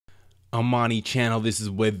Amani channel. This is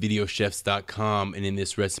webvideochefs.com, and in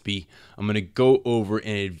this recipe I'm going to go over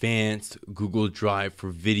an advanced Google Drive for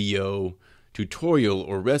video tutorial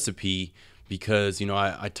or recipe because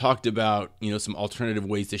I talked about some alternative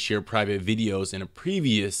ways to share private videos in a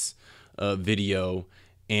previous video,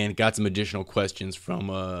 and got some additional questions from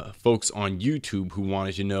folks on YouTube who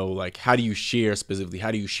wanted to know, like, how do you share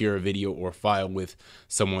a video or file with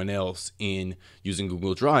someone else in using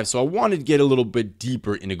Google Drive. So I wanted to get a little bit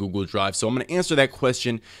deeper into Google Drive. So I'm going to answer that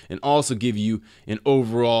question and also give you an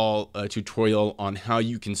overall tutorial on how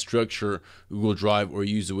you can structure Google Drive or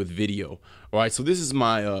use it with video. All right, so this is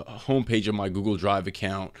my homepage of my Google Drive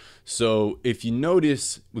account. So if you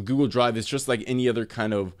notice, with Google Drive, it's just like any other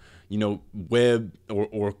kind of web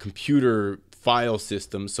or computer file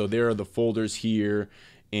system. So there are the folders here,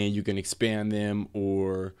 and you can expand them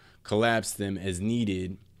or collapse them as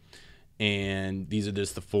needed. And these are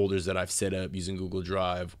just the folders that I've set up using Google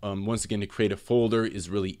Drive. Once again, to create a folder is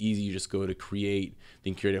really easy. You just go to create,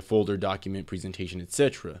 then create a folder, document, presentation,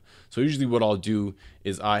 etc. So usually what I'll do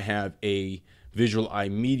is I have a Visual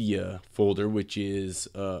iMedia folder, which is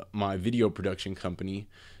my video production company.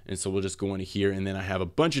 And so we'll just go into here, and then I have a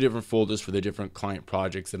bunch of different folders for the different client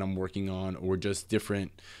projects that I'm working on, or just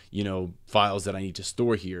different, files that I need to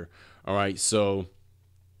store here. All right, so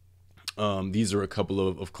these are a couple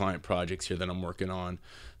of client projects here that I'm working on.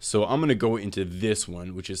 So I'm going to go into this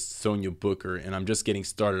one, which is Sonia Booker, and I'm just getting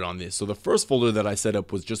started on this. So the first folder that I set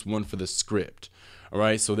up was just one for the script. All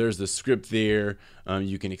right, so there's the script there.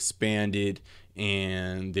 You can expand it,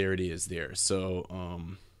 and there it is there. So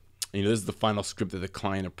this is the final script that the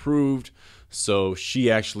client approved. So she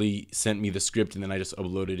actually sent me the script, and then I just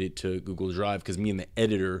uploaded it to Google Drive because me and the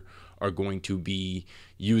editor are going to be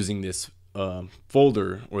using this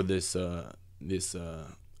folder or this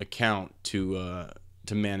account to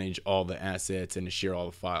manage all the assets and to share all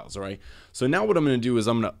the files. All right. So now what I'm going to do is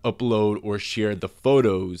I'm going to upload or share the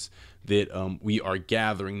photos that we are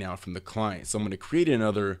gathering now from the client. So I'm going to create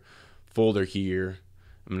another folder here.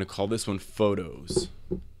 I'm going to call this one Photos.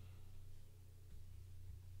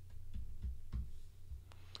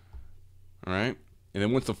 All right, and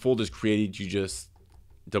then once the folder is created, you just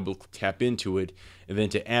double tap into it, and then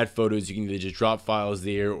to add photos, you can either just drop files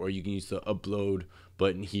there, or you can use the upload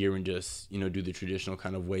button here and just do the traditional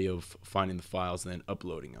kind of way of finding the files and then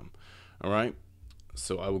uploading them. All right,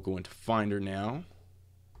 so I will go into Finder now,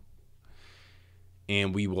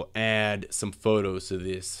 and we will add some photos to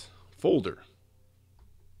this folder.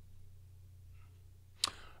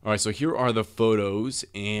 All right, so here are the photos,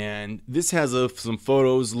 and this has some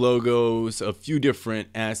photos, logos, a few different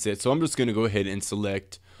assets. So I'm just going to go ahead and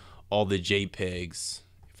select all the JPEGs.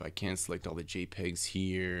 If I can select all the JPEGs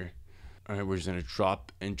here. All right, we're just going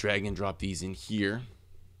to drag and drop these in here.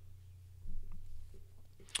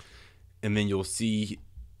 And then you'll see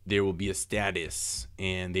there will be a status,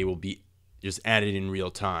 and they will be just added in real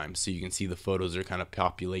time. So you can see the photos are kind of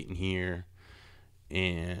populating here,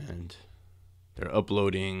 and they're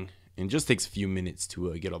uploading, and it just takes a few minutes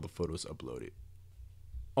to get all the photos uploaded.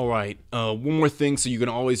 All right, one more thing. So you can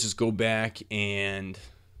always just go back and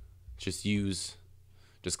just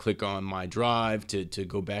click on My Drive to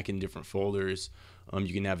go back in different folders.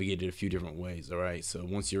 You can navigate it a few different ways. All right, so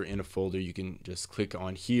once you're in a folder, you can just click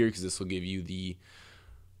on here, because this will give you the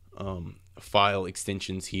file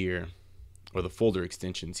extensions here, or the folder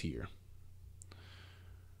extensions here.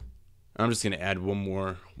 I'm just going to add one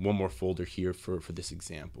more folder here for this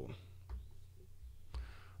example.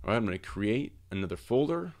 All right, I'm going to create another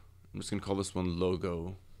folder. I'm just going to call this one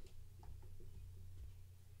Logo.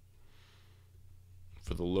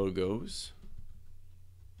 For the logos.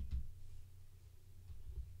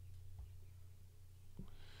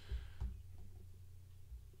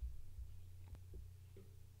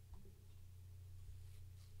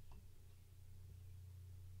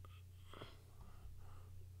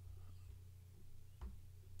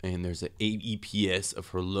 And there's an 8 EPS of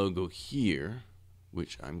her logo here,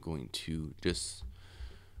 which I'm going to just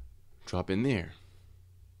drop in there.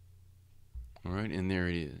 All right, and there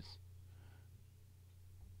it is.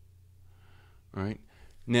 All right.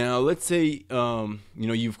 Now, let's say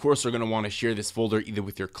you of course are going to want to share this folder either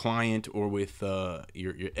with your client or with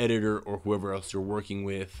your editor or whoever else you're working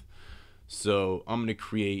with. So I'm going to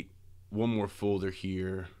create one more folder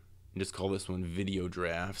here and just call this one Video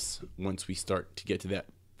Drafts once we start to get to that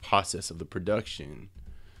process of the production.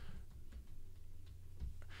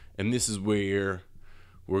 And this is where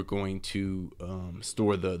we're going to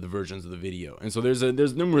store the versions of the video. And so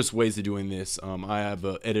there's numerous ways of doing this. I have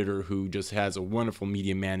an editor who just has a wonderful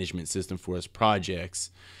media management system for his projects,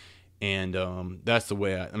 And that's the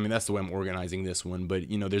way that's the way I'm organizing this one. But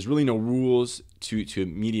you know, there's really no rules to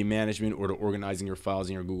media management or to organizing your files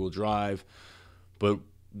in your Google Drive. But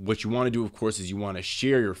what you want to do, of course, is you want to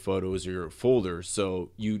share your photos or your folders. So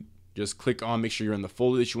you just click on, make sure you're in the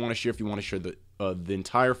folder that you want to share. If you want to share the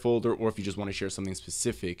entire folder, or if you just want to share something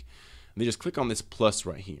specific, and then just click on this plus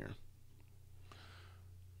right here.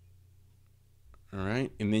 All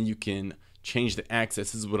right, and then you can change the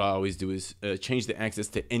access. This is what I always do, is change the access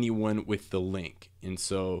to anyone with the link. And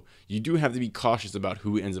so you do have to be cautious about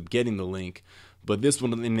who ends up getting the link, but this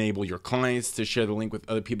will enable your clients to share the link with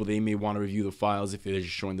other people. They may want to review the files if they're just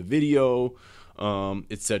showing the video,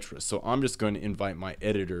 etc. So I'm just going to invite my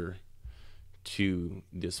editor to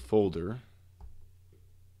this folder.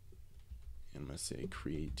 And I'm going to say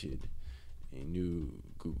created a new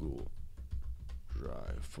Google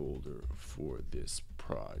Drive folder for this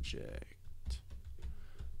project.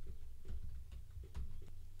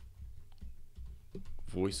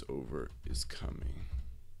 Voiceover is coming.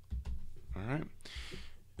 All right.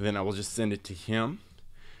 And then I will just send it to him.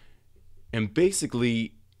 And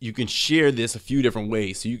basically, you can share this a few different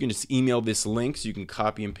ways. So you can just email this link. So you can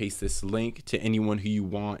copy and paste this link to anyone who you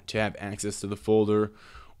want to have access to the folder,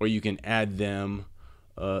 or you can add them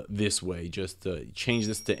this way. Just change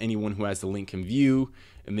this to anyone who has the link can view,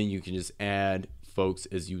 and then you can just add folks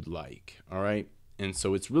as you'd like. All right. And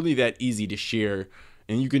so it's really that easy to share.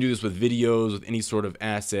 And you can do this with videos, with any sort of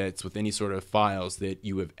assets, with any sort of files that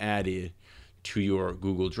you have added to your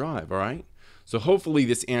Google Drive. All right. So hopefully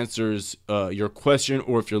this answers your question,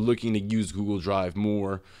 or if you're looking to use Google Drive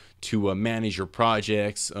more to manage your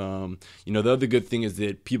projects. You know, the other good thing is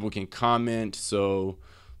that people can comment. So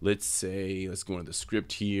let's go into the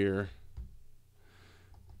script here.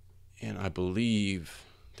 And I believe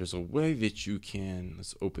there's a way that you can,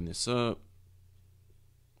 let's open this up.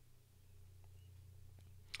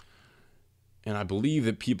 And I believe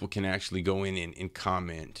that people can actually go in and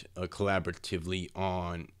comment collaboratively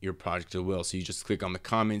on your project as well. So you just click on the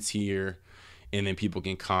comments here, and then people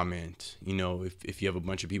can comment. You know, if you have a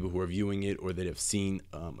bunch of people who are viewing it, or that have seen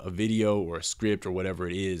a video or a script or whatever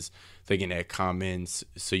it is, they can add comments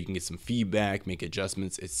so you can get some feedback, make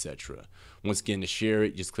adjustments, etc. Once again, to share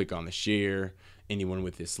it, just click on the share, anyone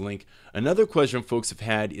with this link. Another question folks have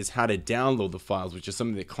had is how to download the files, which is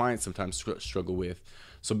something that clients sometimes struggle with.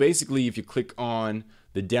 So basically, if you click on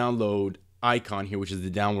the download icon here, which is the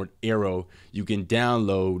downward arrow, you can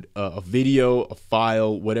download a video, a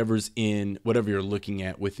file, whatever you're looking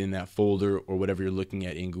at within that folder, or whatever you're looking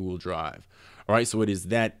at in Google Drive. All right, so it is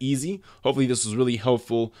that easy. Hopefully this was really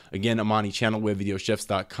helpful. Again, I'm on the channel,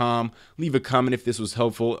 webvideochefs.com. Leave a comment if this was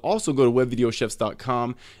helpful. Also go to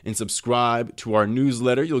webvideochefs.com and subscribe to our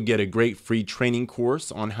newsletter. You'll get a great free training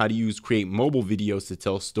course on how to create mobile videos to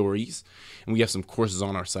tell stories. And we have some courses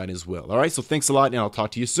on our site as well. All right, so thanks a lot, and I'll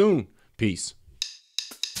talk to you soon. Peace.